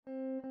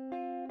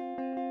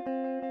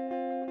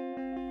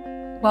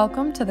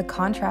Welcome to the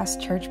Contrast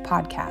Church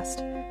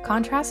podcast.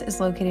 Contrast is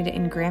located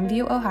in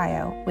Grandview,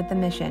 Ohio, with the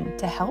mission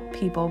to help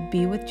people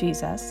be with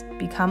Jesus,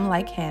 become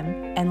like him,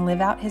 and live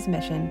out his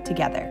mission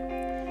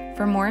together.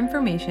 For more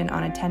information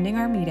on attending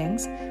our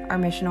meetings, our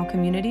missional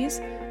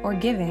communities, or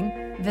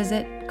giving,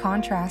 visit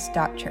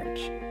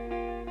contrast.church.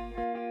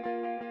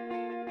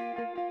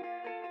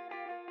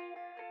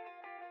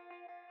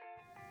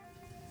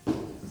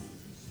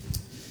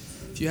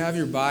 If you have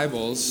your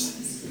Bibles,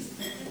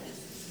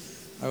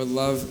 I would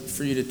love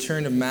for you to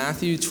turn to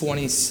Matthew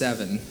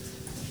 27.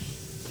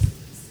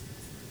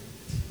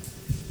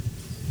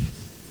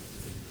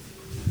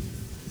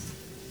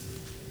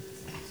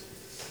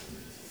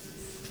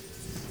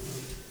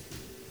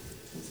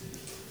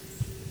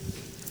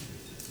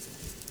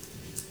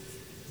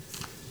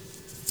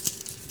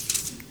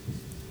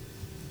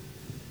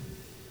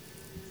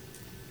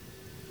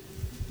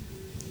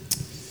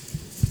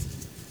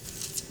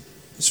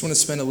 I just want to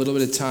spend a little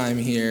bit of time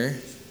here.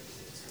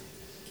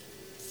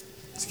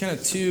 It's kind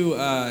of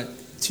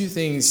two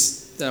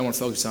things that I want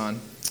to focus on.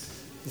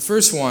 The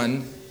first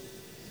one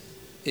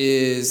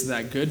is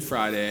that Good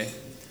Friday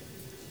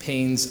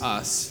pains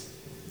us.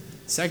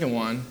 The second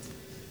one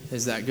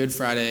is that Good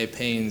Friday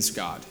pains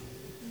God.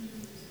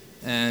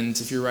 And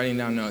if you're writing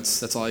down notes,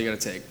 that's all you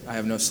got to take. I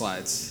have no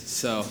slides.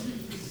 So,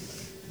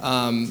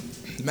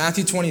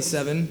 Matthew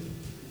 27,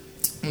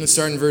 I'm going to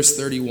start in verse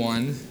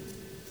 31.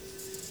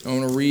 I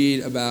want to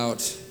read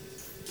about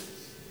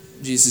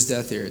Jesus'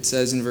 death here. It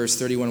says in verse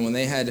 31, when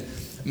they had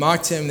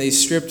mocked him, they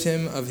stripped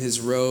him of his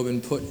robe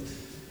and put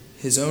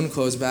his own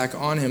clothes back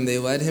on him. They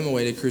led him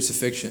away to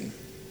crucifixion.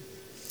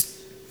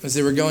 As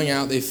they were going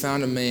out, they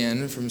found a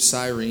man from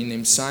Cyrene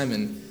named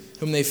Simon,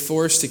 whom they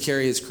forced to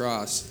carry his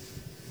cross.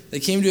 They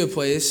came to a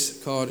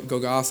place called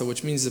Golgotha,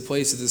 which means the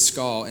place of the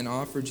skull, and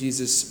offered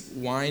Jesus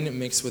wine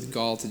mixed with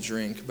gall to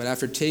drink. But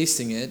after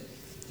tasting it,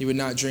 he would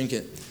not drink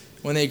it.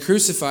 When they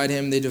crucified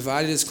him, they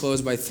divided his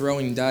clothes by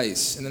throwing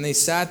dice. And then they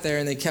sat there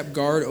and they kept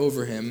guard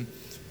over him.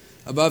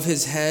 Above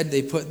his head,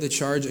 they put the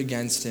charge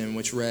against him,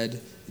 which read,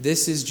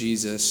 "This is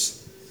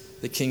Jesus,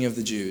 the King of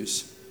the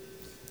Jews."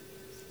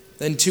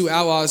 Then two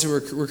outlaws who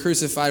were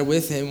crucified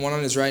with him, one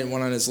on his right and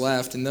one on his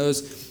left. And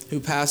those who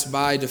passed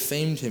by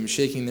defamed him,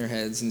 shaking their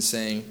heads and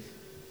saying,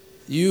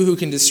 "You who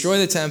can destroy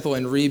the temple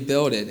and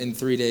rebuild it in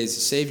 3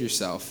 days, save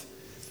yourself.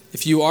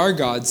 If you are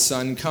God's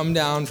son, come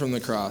down from the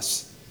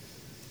cross."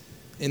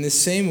 In the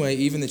same way,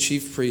 even the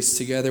chief priests,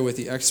 together with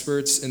the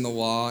experts in the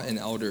law and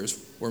elders,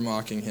 were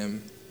mocking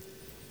him.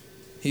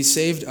 He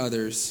saved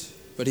others,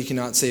 but he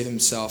cannot save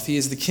himself. He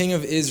is the King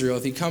of Israel.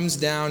 If he comes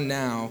down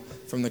now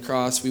from the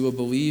cross, we will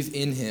believe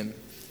in him.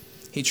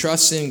 He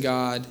trusts in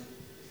God.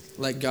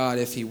 Let God,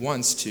 if he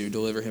wants to,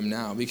 deliver him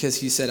now, because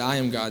he said, "I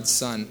am God's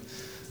son."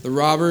 The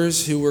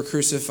robbers who were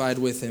crucified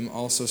with him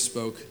also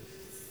spoke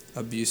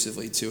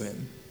abusively to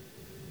him.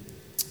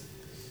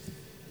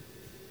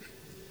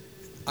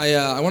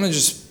 I want to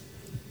just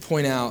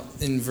point out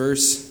in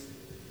verse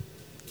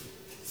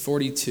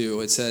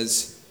 42, it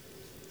says,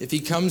 "If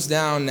he comes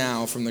down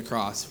now from the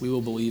cross, we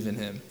will believe in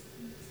him."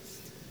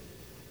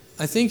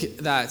 I think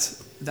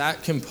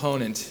that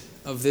component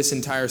of this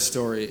entire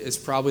story is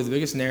probably the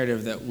biggest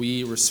narrative that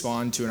we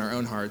respond to in our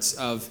own hearts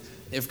of,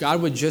 if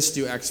God would just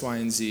do X, Y,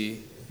 and Z,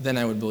 then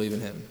I would believe in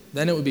him.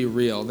 Then it would be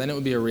real. Then it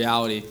would be a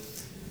reality.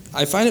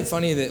 I find it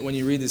funny that when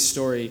you read this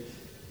story,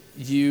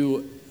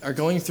 you are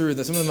going through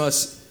some of the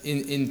most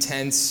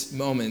intense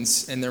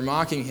moments, and they're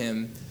mocking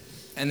him,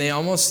 and they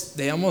almost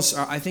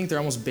are, I think they're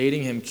almost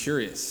baiting him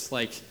curious.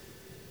 Like,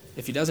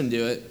 if he doesn't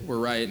do it, we're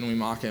right, and we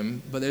mock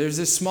him. But there's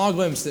this small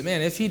glimpse that,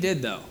 man, if he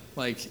did, though,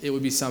 like, it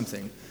would be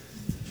something.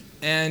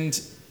 And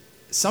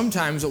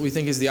sometimes what we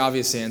think is the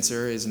obvious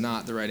answer is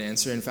not the right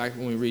answer. In fact,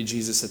 when we read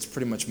Jesus, that's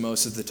pretty much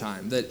most of the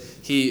time. That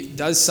he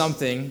does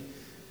something,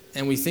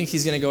 and we think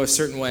he's going to go a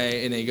certain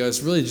way, and he goes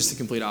really just the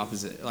complete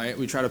opposite. Right?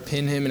 We try to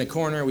pin him in a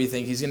corner. We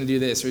think he's going to do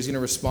this, or he's going to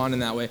respond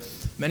in that way.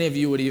 Many of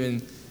you would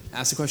even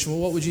ask the question,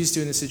 well, what would Jesus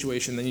do in this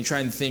situation? Then you try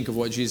and think of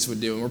what Jesus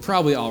would do, and we're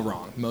probably all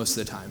wrong most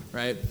of the time,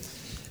 right?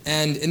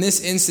 And in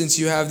this instance,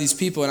 you have these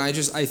people, and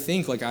I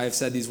think, like I have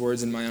said these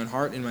words in my own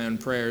heart, in my own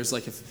prayers,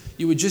 like, if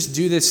you would just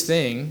do this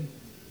thing,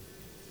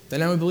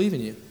 then I would believe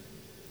in you.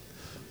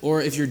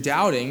 Or if you're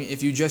doubting,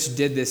 if you just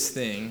did this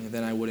thing,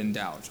 then I wouldn't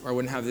doubt, or I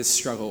wouldn't have this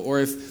struggle.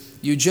 Or if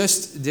you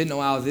just didn't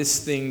allow this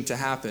thing to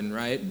happen,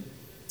 right?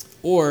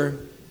 Or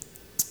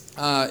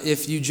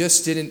if you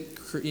just didn't,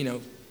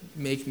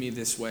 make me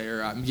this way,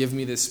 or give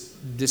me this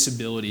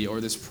disability, or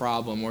this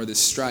problem, or this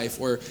strife,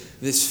 or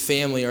this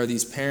family, or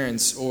these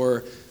parents,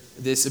 or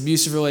this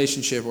abusive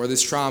relationship, or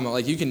this trauma,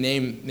 like you can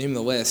name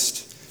the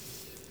list.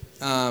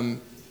 I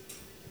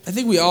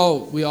think we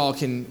all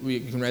can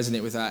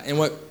resonate with that. And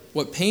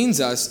what pains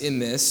us in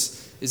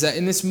this is that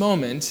in this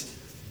moment,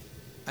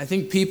 I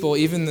think people,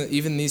 even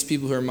these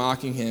people who are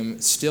mocking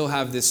him, still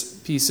have this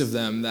piece of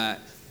them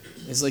that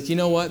is like, you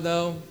know what,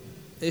 though?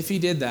 If he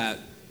did that,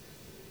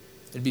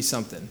 it'd be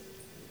something.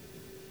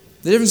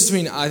 The difference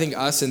between, I think,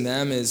 us and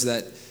them is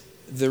that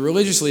the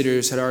religious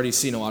leaders had already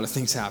seen a lot of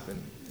things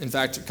happen. In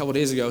fact, a couple of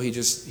days ago, he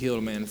just healed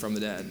a man from the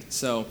dead.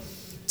 So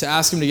to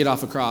ask him to get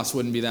off a cross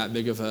wouldn't be that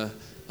big of a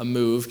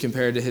move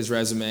compared to his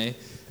resume.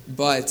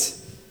 But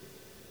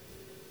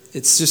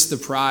it's just the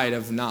pride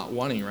of not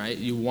wanting, right?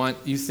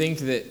 You think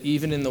that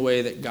even in the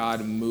way that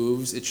God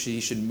moves, he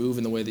should move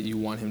in the way that you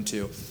want him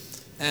to.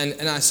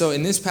 So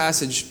in this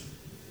passage,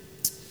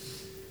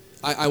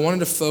 I wanted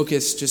to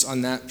focus just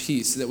on that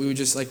piece, that we would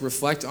just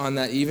reflect on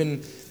that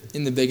even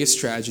in the biggest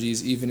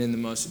tragedies, even in the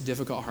most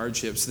difficult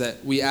hardships,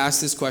 that we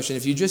ask this question: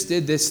 if you just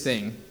did this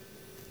thing,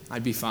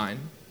 I'd be fine,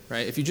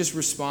 right? If you just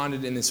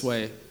responded in this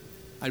way,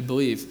 I'd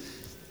believe.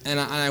 And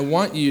I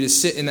want you to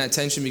sit in that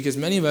tension, because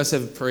many of us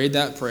have prayed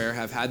that prayer,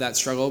 have had that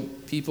struggle.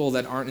 People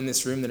that aren't in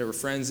this room, that are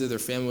friends that they're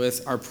family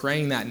with, are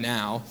praying that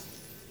now,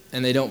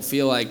 and they don't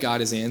feel like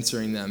God is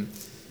answering them.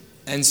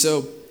 And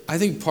so I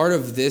think part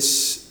of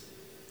this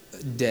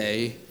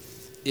day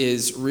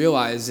is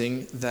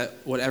realizing that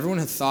what everyone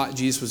had thought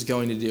Jesus was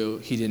going to do,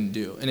 he didn't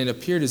do. And it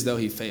appeared as though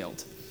he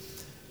failed.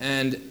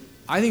 And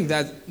I think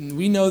that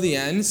we know the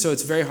end, so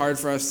it's very hard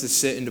for us to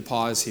sit and to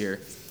pause here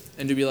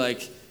and to be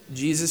like,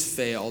 Jesus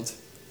failed,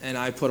 and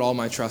I put all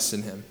my trust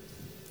in him.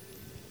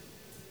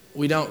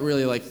 We don't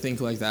really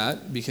think like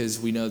that because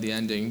we know the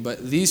ending.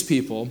 But these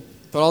people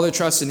put all their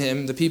trust in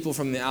him. The people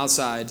from the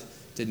outside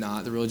did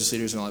not, the religious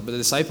leaders and all that. But the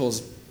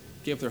disciples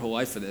gave up their whole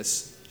life for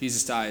this.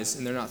 Jesus dies,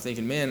 and they're not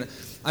thinking, man,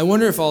 I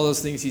wonder if all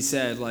those things he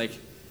said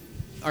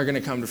are going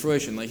to come to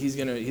fruition. He's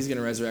going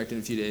to resurrect in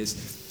a few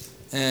days.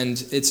 And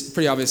it's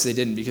pretty obvious they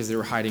didn't, because they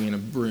were hiding in a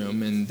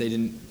room, and they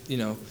didn't,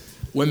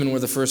 women were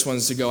the first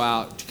ones to go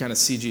out to kind of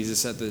see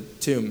Jesus at the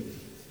tomb.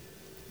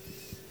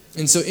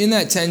 And so in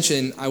that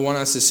tension, I want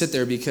us to sit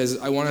there, because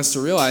I want us to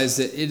realize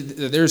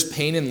that there's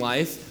pain in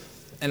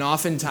life, and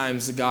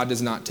oftentimes God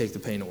does not take the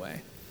pain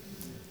away.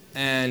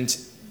 And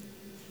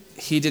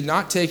he did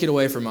not take it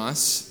away from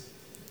us.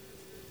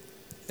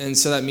 And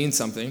so that means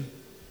something,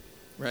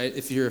 right?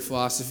 If you're a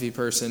philosophy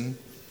person,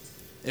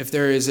 if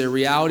there is a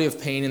reality of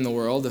pain in the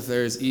world, if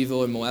there is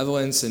evil and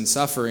malevolence and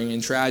suffering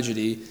and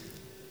tragedy,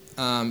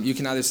 you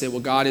can either say, well,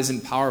 God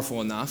isn't powerful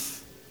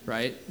enough,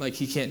 right?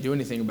 He can't do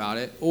anything about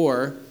it,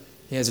 or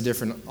he has a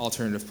different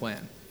alternative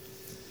plan.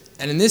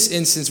 And in this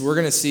instance, we're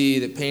going to see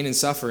that pain and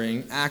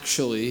suffering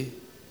actually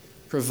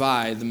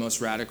provide the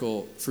most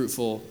radical,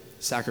 fruitful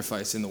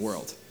sacrifice in the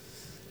world.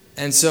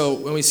 And so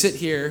when we sit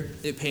here,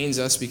 it pains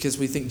us because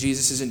we think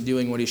Jesus isn't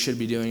doing what he should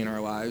be doing in our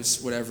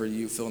lives, whatever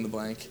you fill in the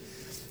blank.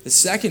 The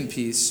second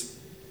piece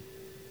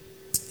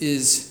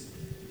is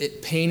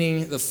it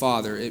paining the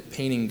Father, it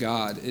paining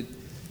God, it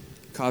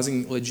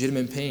causing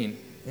legitimate pain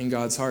in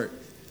God's heart.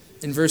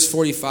 In verse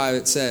 45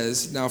 it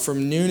says, "Now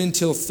from noon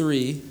until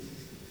 3,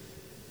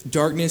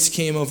 darkness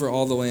came over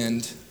all the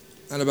land.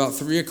 At about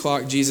 3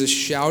 o'clock Jesus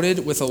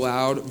shouted with a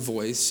loud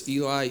voice,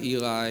 'Eli,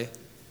 Eli,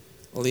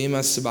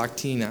 lema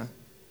sabachthani,'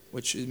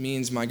 which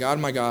means, 'My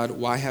God,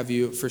 why have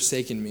you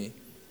forsaken me?'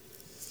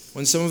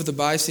 When some of the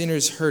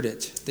bystanders heard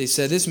it, they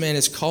said, 'This man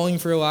is calling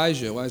for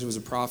Elijah.'" Elijah was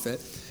a prophet.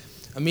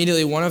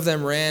 "Immediately one of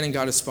them ran and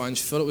got a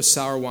sponge, filled it with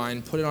sour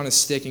wine, put it on a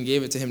stick, and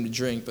gave it to him to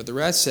drink. But the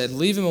rest said,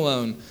 'Leave him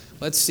alone.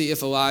 Let's see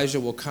if Elijah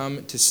will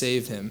come to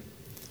save him.'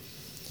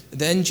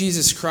 Then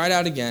Jesus cried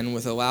out again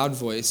with a loud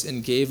voice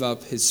and gave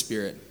up his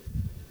spirit.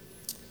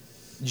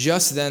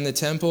 Just then the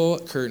temple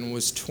curtain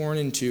was torn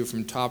in two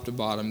from top to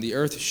bottom. The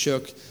earth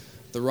shook.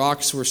 The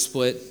rocks were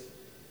split."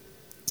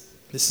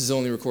 This is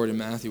only recorded in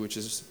Matthew, which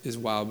is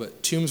wild.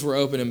 "But tombs were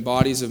opened, and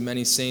bodies of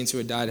many saints who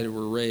had died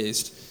were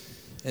raised.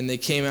 And they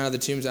came out of the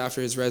tombs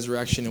after his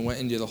resurrection and went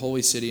into the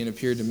holy city and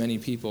appeared to many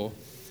people.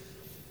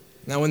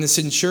 Now when the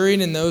centurion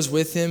and those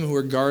with him who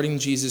were guarding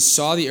Jesus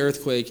saw the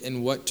earthquake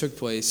and what took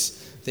place,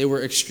 they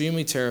were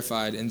extremely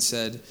terrified and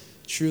said,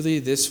 'Truly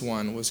this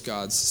one was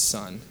God's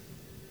Son.'"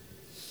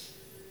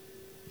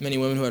 Many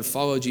women who had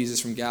followed Jesus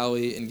from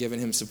Galilee and given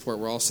him support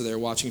were also there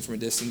watching from a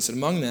distance. And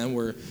among them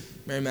were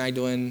Mary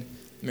Magdalene,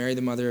 Mary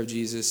the mother of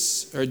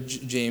Jesus, or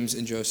James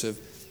and Joseph,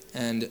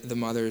 and the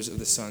mothers of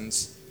the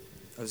sons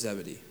of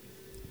Zebedee.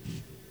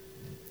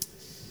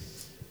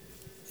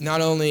 Not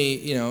only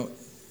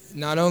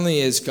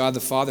is God the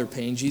Father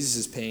pained, Jesus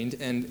is pained.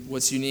 And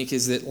what's unique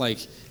is that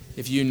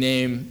if you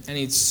name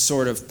any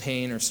sort of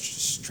pain or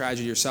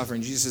tragedy or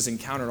suffering, Jesus has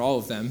encountered all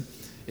of them.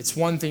 It's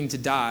one thing to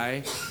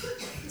die.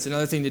 It's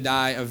another thing to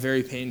die a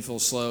very painful,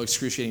 slow,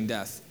 excruciating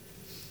death.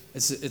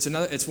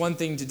 It's one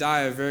thing to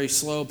die a very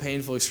slow,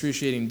 painful,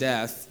 excruciating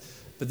death,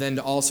 but then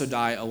to also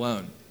die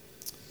alone.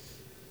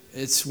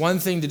 It's one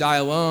thing to die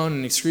alone,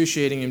 an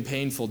excruciating and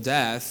painful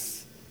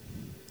death,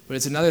 but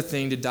it's another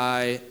thing to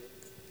die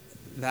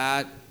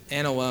that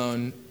and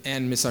alone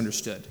and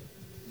misunderstood.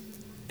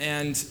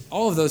 And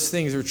all of those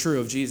things are true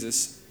of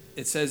Jesus.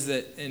 It says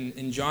that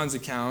in John's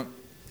account,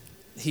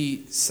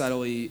 he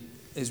subtly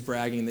is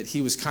bragging that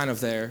he was kind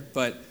of there,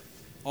 but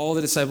all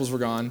the disciples were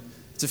gone.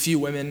 It's a few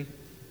women,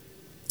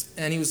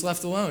 and he was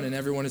left alone, and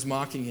everyone is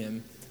mocking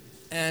him.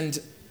 And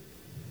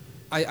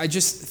I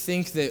just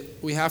think that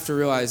we have to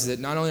realize that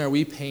not only are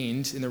we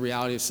pained in the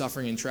reality of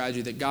suffering and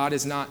tragedy, that God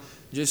is not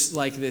just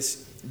like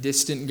this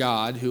distant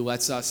God who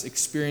lets us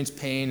experience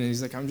pain, and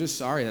he's like, I'm just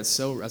sorry, that's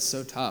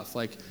so tough.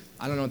 Like,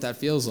 I don't know what that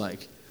feels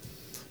like.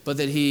 But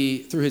that he,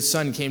 through his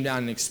son, came down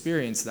and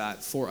experienced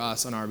that for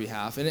us on our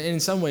behalf. And in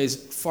some ways,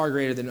 far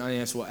greater than any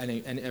of us will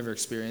ever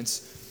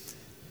experience.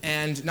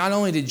 And not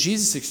only did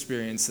Jesus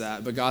experience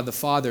that, but God the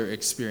Father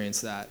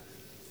experienced that.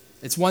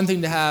 It's one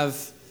thing to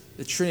have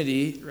the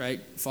Trinity,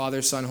 right?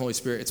 Father, Son, Holy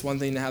Spirit. It's one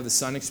thing to have the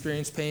Son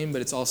experience pain,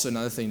 but it's also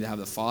another thing to have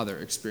the Father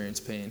experience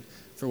pain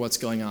for what's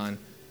going on.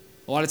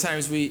 A lot of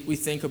times we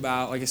think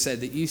about, like I said,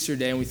 the Easter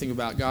day, and we think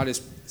about God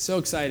is so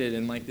excited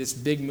and like this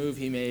big move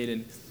he made,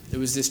 and it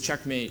was this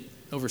checkmate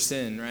over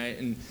sin,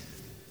 right?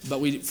 But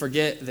we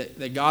forget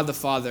that God the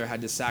Father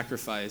had to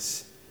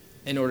sacrifice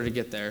in order to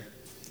get there.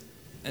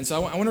 And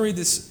so I want to read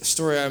this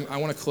story. I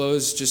want to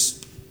close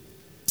just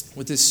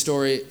with this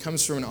story. It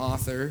comes from an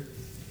author.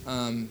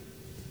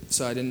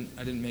 So I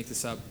didn't make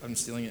this up. I'm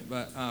stealing it.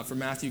 But from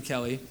Matthew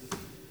Kelly.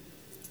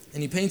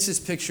 And he paints this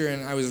picture,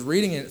 and I was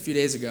reading it a few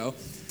days ago,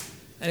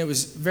 and it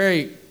was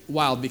very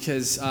wild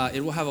because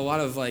it will have a lot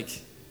of like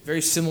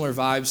very similar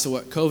vibes to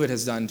what COVID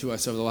has done to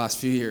us over the last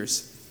few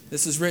years.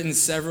 This was written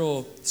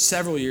several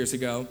years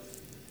ago,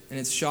 and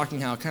it's shocking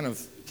how kind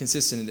of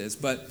consistent it is.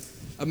 But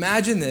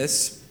imagine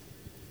this.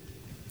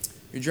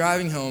 You're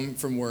driving home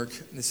from work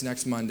this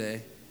next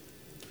Monday,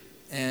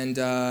 and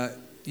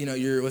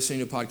you're listening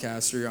to a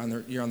podcast, or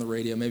you're on the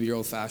radio, maybe you're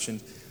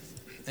old-fashioned,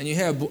 and you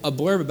have a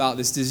blurb about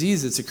this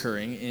disease that's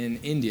occurring in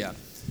India.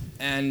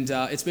 And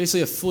it's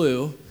basically a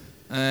flu,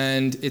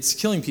 and it's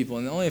killing people,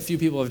 and only a few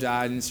people have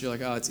died, and so you're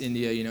like, oh, it's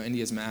India,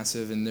 India's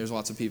massive, and there's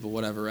lots of people,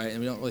 whatever, right? And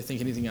we don't really think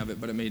anything of it,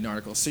 but it made an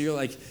article. So you're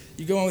like,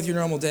 you go on with your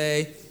normal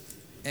day,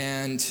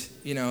 and,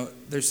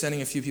 they're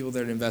sending a few people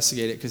there to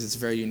investigate it because it's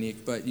very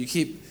unique, but you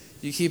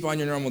keep on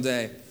your normal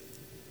day.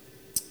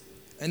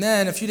 And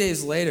then a few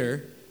days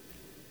later,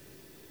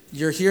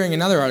 you're hearing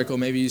another article.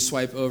 Maybe you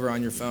swipe over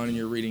on your phone and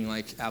you're reading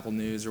like Apple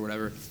News or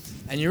whatever,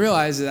 and you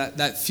realize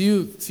that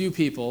few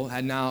people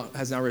has now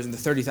risen to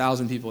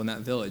 30,000 people in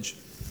that village.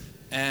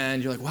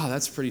 And you're like, wow,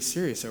 that's pretty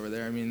serious over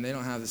there. I mean, they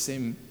don't have the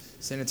same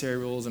sanitary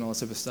rules and all this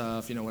type of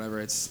stuff, whatever.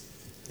 It's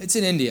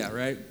in India,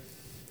 right?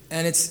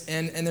 And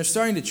and they're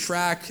starting to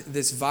track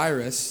this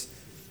virus,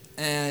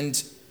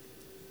 and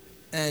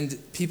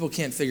people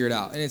can't figure it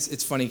out. And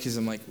it's funny because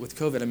I'm like, with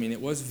COVID, I mean,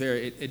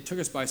 it took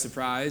us by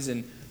surprise,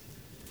 and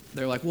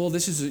they're like, well,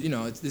 this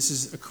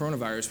is a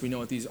coronavirus. We know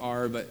what these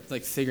are, but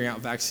like figuring out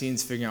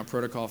vaccines, figuring out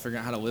protocol, figuring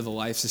out how to live a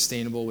life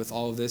sustainable with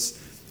all of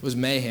this was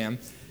mayhem.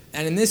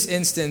 And in this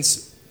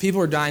instance, people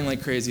are dying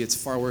like crazy. It's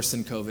far worse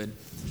than COVID.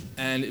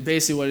 And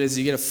basically what it is,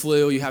 you get a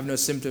flu, you have no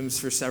symptoms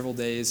for several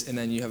days, and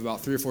then you have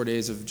about 3 or 4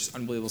 days of just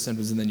unbelievable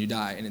symptoms, and then you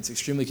die. And it's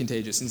extremely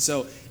contagious. And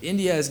so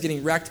India is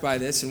getting wrecked by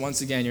this, and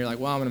once again, you're like,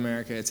 well, I'm in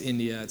America, it's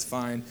India, it's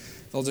fine.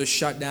 They'll just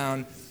shut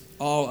down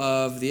all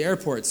of the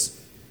airports.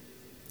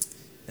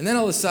 And then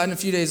all of a sudden, a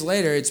few days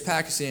later, it's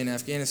Pakistan,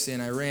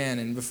 Afghanistan, Iran,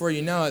 and before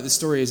you know it, the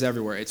story is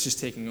everywhere. It's just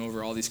taking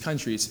over all these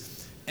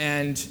countries.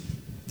 And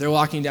they're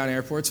locking down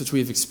airports, which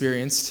we've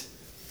experienced.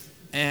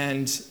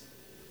 And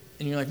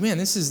you're like, man,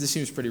 this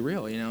seems pretty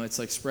real. It's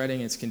like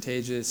spreading, it's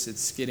contagious,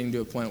 it's getting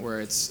to a point where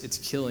it's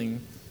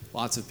killing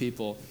lots of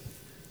people.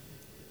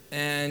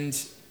 And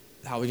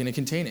how are we going to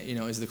contain it,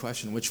 is the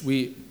question, which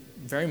we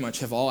very much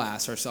have all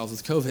asked ourselves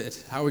with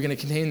COVID. How are we going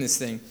to contain this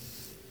thing?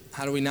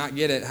 How do we not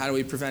get it? How do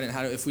we prevent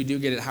it? If we do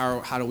get it,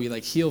 how do we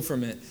like heal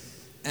from it?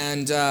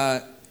 And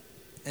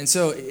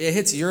so it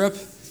hits Europe.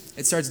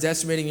 It starts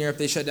decimating Europe.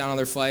 They shut down all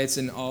their flights,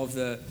 and all of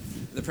the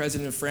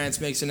president of France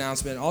makes an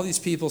announcement. All these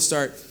people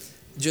start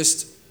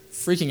just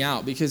freaking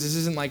out because this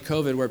isn't like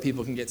COVID where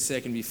people can get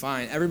sick and be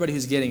fine. Everybody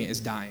who's getting it is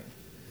dying.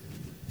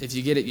 If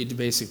you get it, you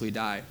basically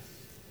die.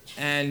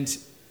 And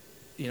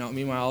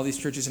meanwhile, all these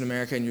churches in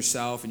America and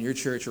yourself and your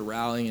church are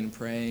rallying and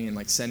praying and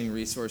like sending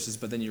resources,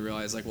 but then you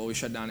realize like, well, we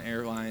shut down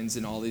airlines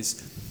and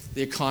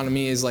the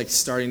economy is like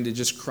starting to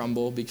just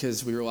crumble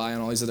because we rely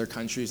on all these other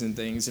countries and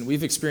things. And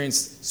we've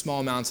experienced small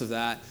amounts of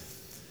that,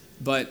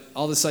 but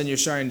all of a sudden you're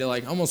starting to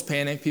like almost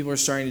panic. People are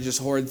starting to just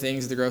hoard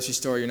things at the grocery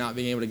store. You're not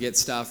being able to get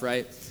stuff,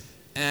 right?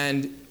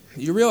 And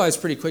you realize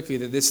pretty quickly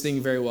that this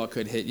thing very well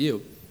could hit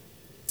you.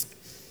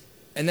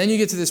 And then you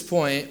get to this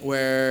point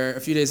where a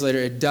few days later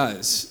it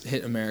does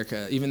hit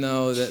America, even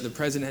though the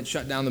president had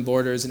shut down the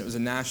borders and it was a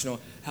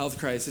national health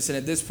crisis. And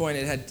at this point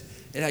it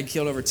had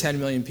killed over 10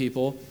 million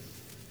people,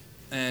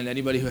 and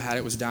anybody who had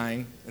it was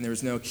dying, and there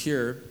was no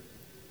cure.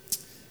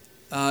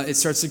 It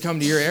starts to come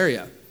to your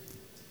area.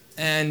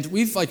 And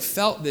we've like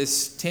felt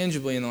this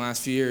tangibly in the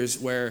last few years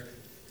where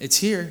it's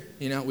here,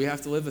 we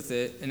have to live with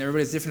it, and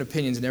everybody has different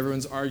opinions, and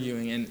everyone's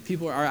arguing, and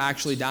people are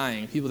actually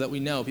dying, people that we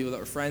know, people that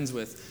we're friends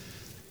with.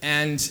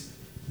 And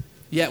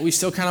yet we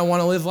still kind of want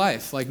to live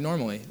life like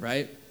normally,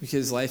 right?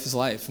 Because life is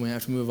life, and we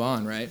have to move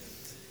on, right?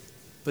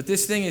 But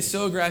this thing is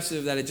so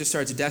aggressive that it just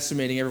starts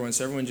decimating everyone,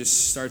 so everyone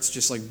just starts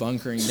just like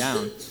bunkering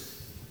down.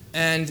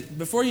 And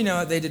before you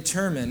know it, they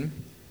determine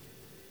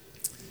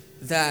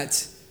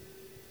that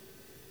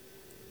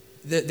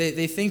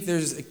they think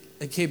there's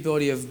a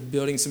capability of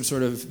building some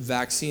sort of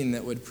vaccine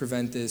that would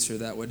prevent this or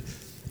that would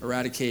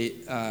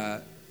eradicate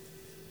the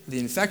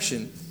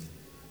infection,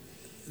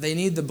 they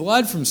need the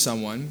blood from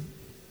someone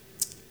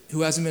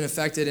who hasn't been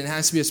affected, and it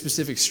has to be a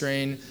specific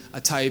strain,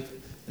 a type,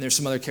 and there's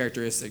some other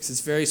characteristics.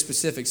 It's very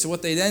specific. So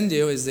what they then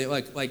do is they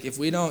like if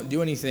we don't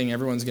do anything,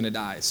 everyone's going to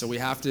die. So we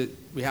have to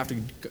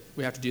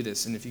do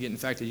this. And if you get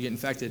infected, you get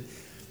infected.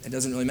 It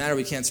doesn't really matter.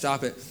 We can't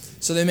stop it.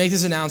 So they make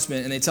this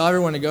announcement, and they tell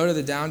everyone to go to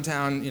the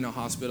downtown,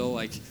 hospital,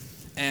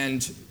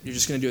 and you're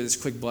just going to do this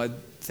quick blood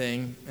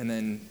thing, and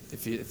then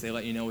if they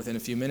let you know within a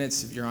few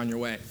minutes, you're on your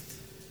way.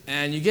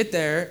 And you get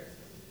there,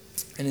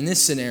 and in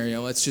this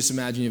scenario, let's just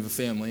imagine you have a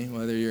family,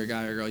 whether you're a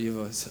guy or a girl, you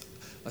have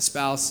a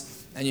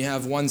spouse, and you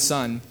have one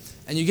son.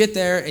 And you get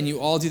there, and you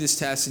all do this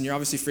test, and you're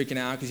obviously freaking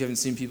out because you haven't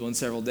seen people in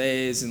several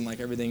days, and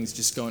everything's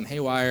just going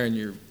haywire, and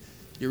you're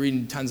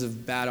reading tons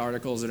of bad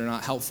articles that are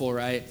not helpful,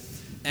 right?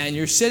 And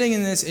you're sitting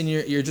in this, and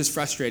you're just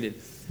frustrated.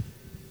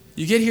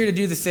 You get here to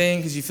do the thing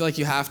because you feel like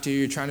you have to.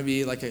 You're trying to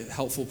be like a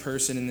helpful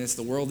person in this.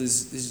 The world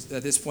is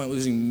at this point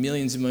losing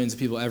millions and millions of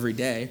people every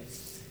day.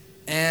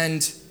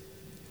 And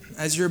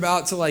as you're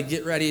about to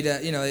get ready to,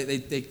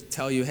 they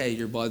tell you, hey,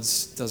 your blood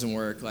doesn't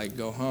work,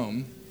 go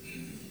home.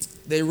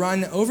 They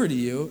run over to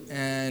you,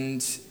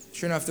 and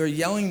sure enough, they're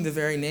yelling the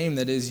very name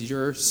that is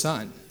your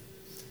son.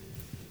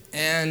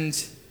 And,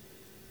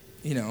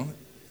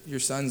 your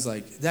son's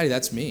like, Daddy,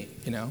 that's me,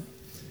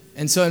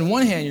 And so on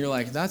one hand, you're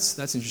like, that's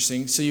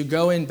interesting. So you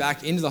go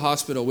back into the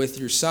hospital with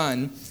your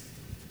son,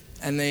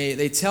 and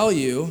they tell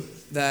you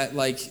that,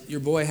 your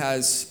boy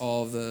has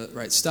all the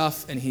right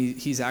stuff, and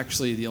he's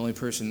actually the only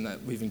person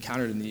that we've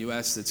encountered in the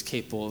U.S. that's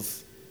capable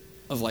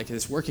of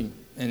this working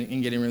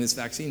and getting rid of this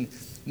vaccine.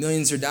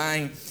 Millions are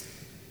dying,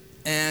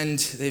 and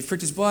they've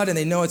pricked his blood, and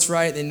they know it's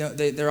right. They know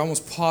they're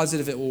almost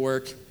positive it will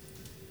work.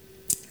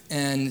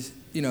 And,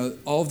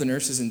 all of the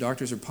nurses and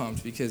doctors are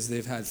pumped because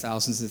they've had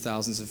thousands and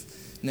thousands of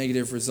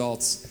negative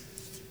results.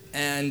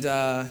 And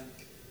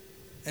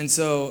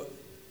so,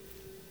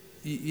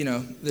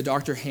 the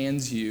doctor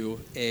hands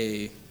you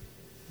a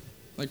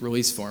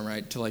release form,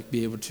 right, to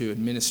be able to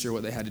administer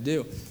what they had to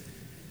do.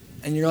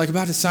 And you're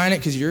about to sign it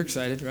because you're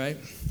excited, right?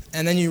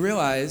 And then you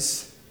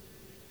realize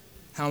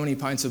how many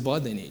pints of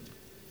blood they need.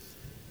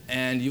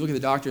 And you look at the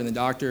doctor, and the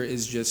doctor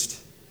is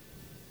just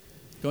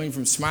going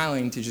from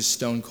smiling to just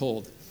stone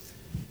cold.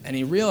 And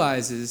he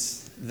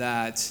realizes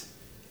that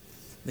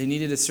they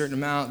needed a certain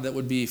amount that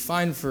would be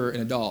fine for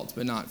an adult,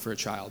 but not for a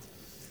child.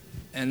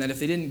 And that if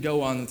they didn't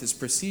go on with this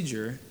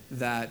procedure,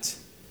 that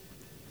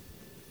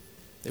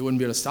they wouldn't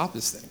be able to stop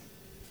this thing.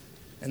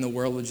 And the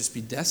world would just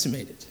be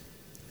decimated.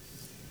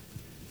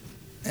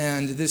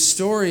 And this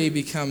story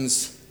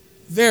becomes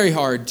very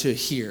hard to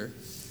hear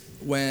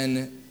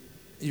when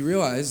you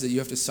realize that you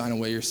have to sign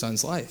away your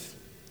son's life.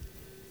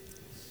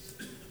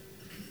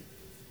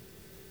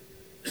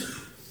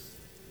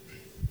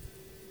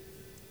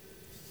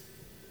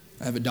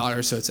 I have a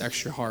daughter, so it's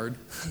extra hard.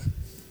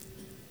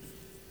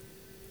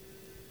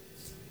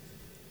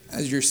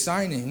 As you're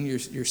signing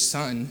your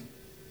son,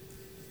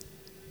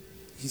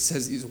 he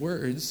says these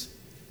words.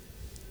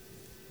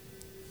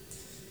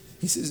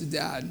 He says,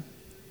 Dad,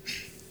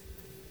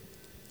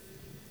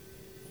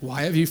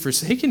 why have you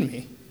forsaken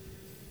me?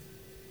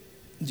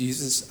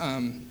 Jesus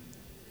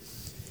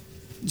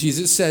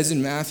says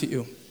in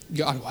Matthew,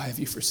 God, why have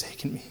you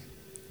forsaken me?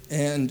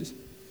 And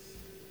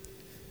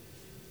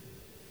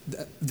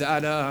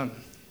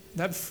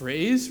that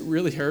phrase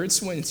really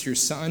hurts when it's your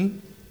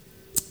son,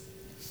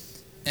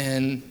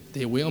 and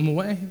they wheel him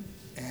away,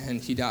 and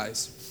he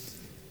dies.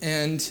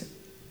 And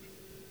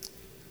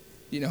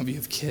if you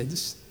have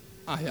kids,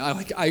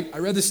 I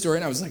read this story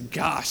and I was like,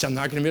 gosh, I'm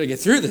not going to be able to get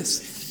through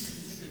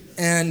this.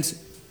 And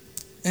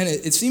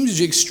it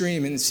seems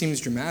extreme and it seems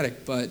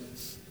dramatic, but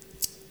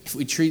if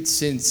we treat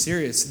sin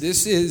serious,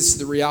 this is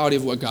the reality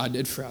of what God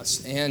did for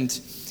us. And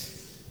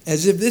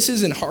as if this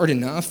isn't hard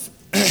enough,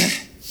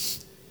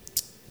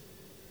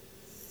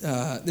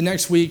 the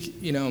next week,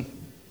 your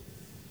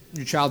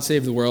child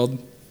saved the world.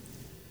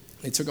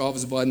 They took all of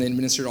his blood and they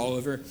administered it all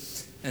over.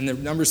 And the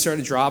numbers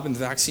started to drop and the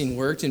vaccine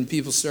worked and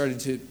people started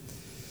to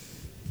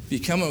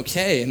become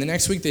okay. And the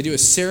next week they do a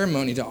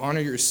ceremony to honor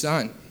your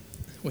son,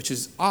 which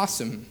is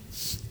awesome.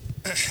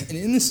 And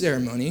in the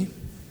ceremony,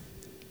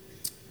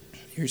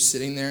 you're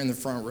sitting there in the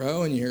front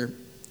row and you're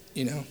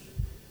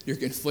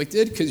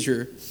conflicted because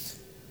you're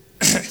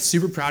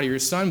super proud of your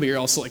son, but you're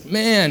also like,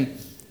 man,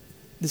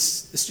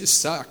 this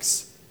just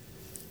sucks.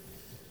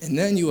 And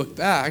then you look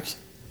back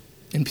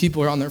and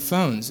people are on their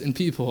phones and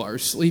people are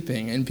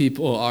sleeping and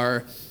people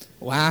are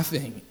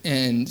laughing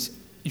and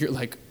you're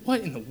like,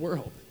 what in the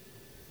world?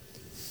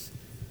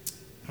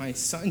 My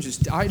son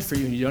just died for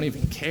you and you don't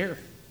even care.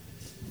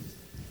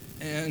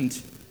 And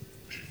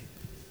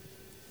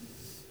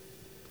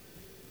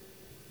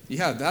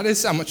yeah, that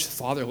is how much the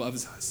Father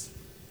loves us.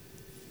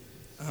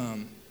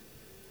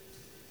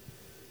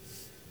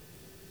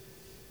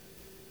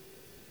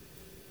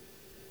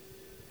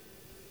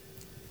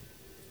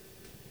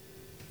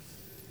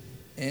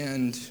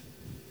 And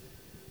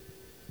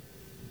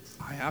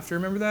I have to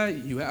remember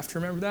that. You have to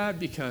remember that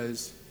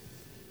because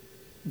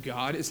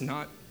God is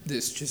not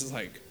this just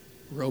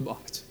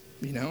robot,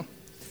 you know?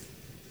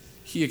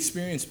 He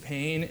experienced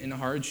pain and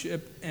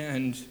hardship,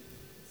 and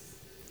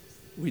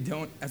we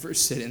don't ever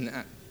sit in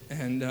that.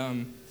 And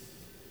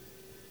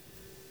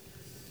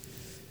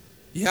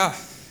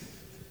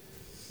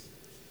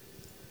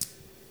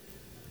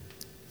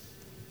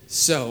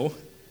So,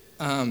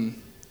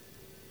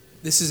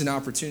 this is an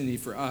opportunity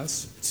for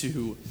us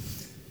to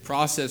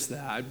process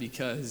that,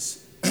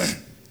 because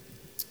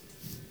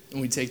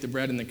when we take the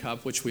bread and the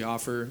cup, which we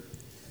offer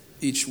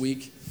each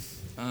week,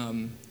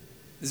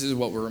 this is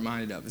what we're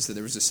reminded of, is that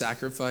there was a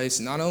sacrifice,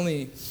 not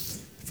only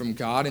from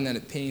God in that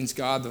it pains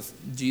God,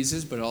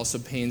 Jesus, but it also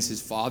pains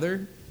his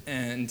Father,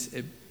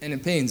 and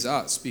it pains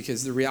us,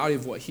 because the reality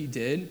of what he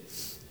did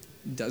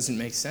doesn't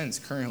make sense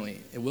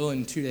currently. It will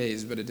in 2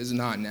 days, but it does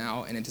not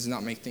now, and it does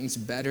not make things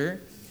better.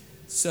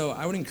 So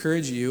I would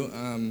encourage you,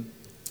 I want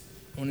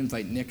to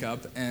invite Nick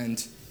up,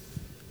 and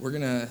we're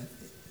going to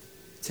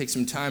take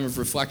some time of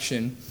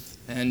reflection.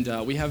 And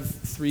we have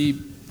 3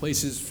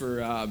 places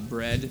for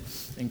bread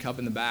and cup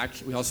in the back.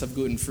 We also have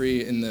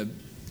gluten-free in the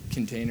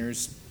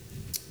containers.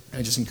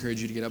 I just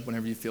encourage you to get up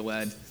whenever you feel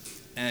led.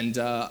 And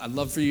I'd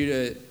love for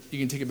you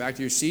can take it back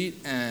to your seat,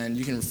 and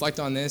you can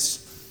reflect on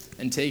this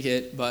and take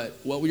it. But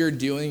what we are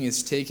doing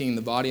is taking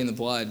the body and the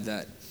blood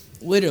that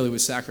literally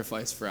was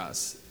sacrificed for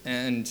us.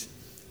 And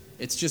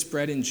it's just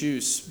bread and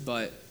juice,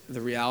 but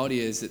the reality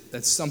is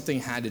that something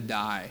had to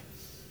die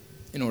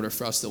in order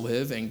for us to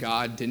live, and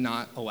God did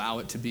not allow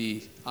it to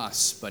be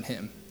us, but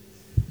him.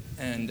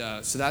 And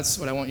so that's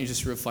what I want you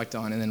just to reflect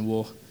on, and then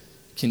we'll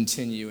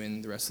continue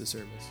in the rest of the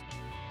service.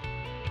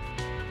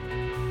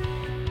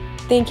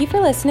 Thank you for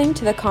listening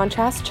to the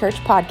Contrast Church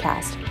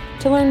podcast.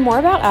 To learn more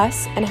about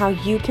us and how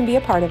you can be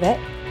a part of it,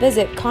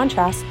 visit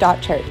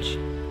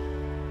contrast.church.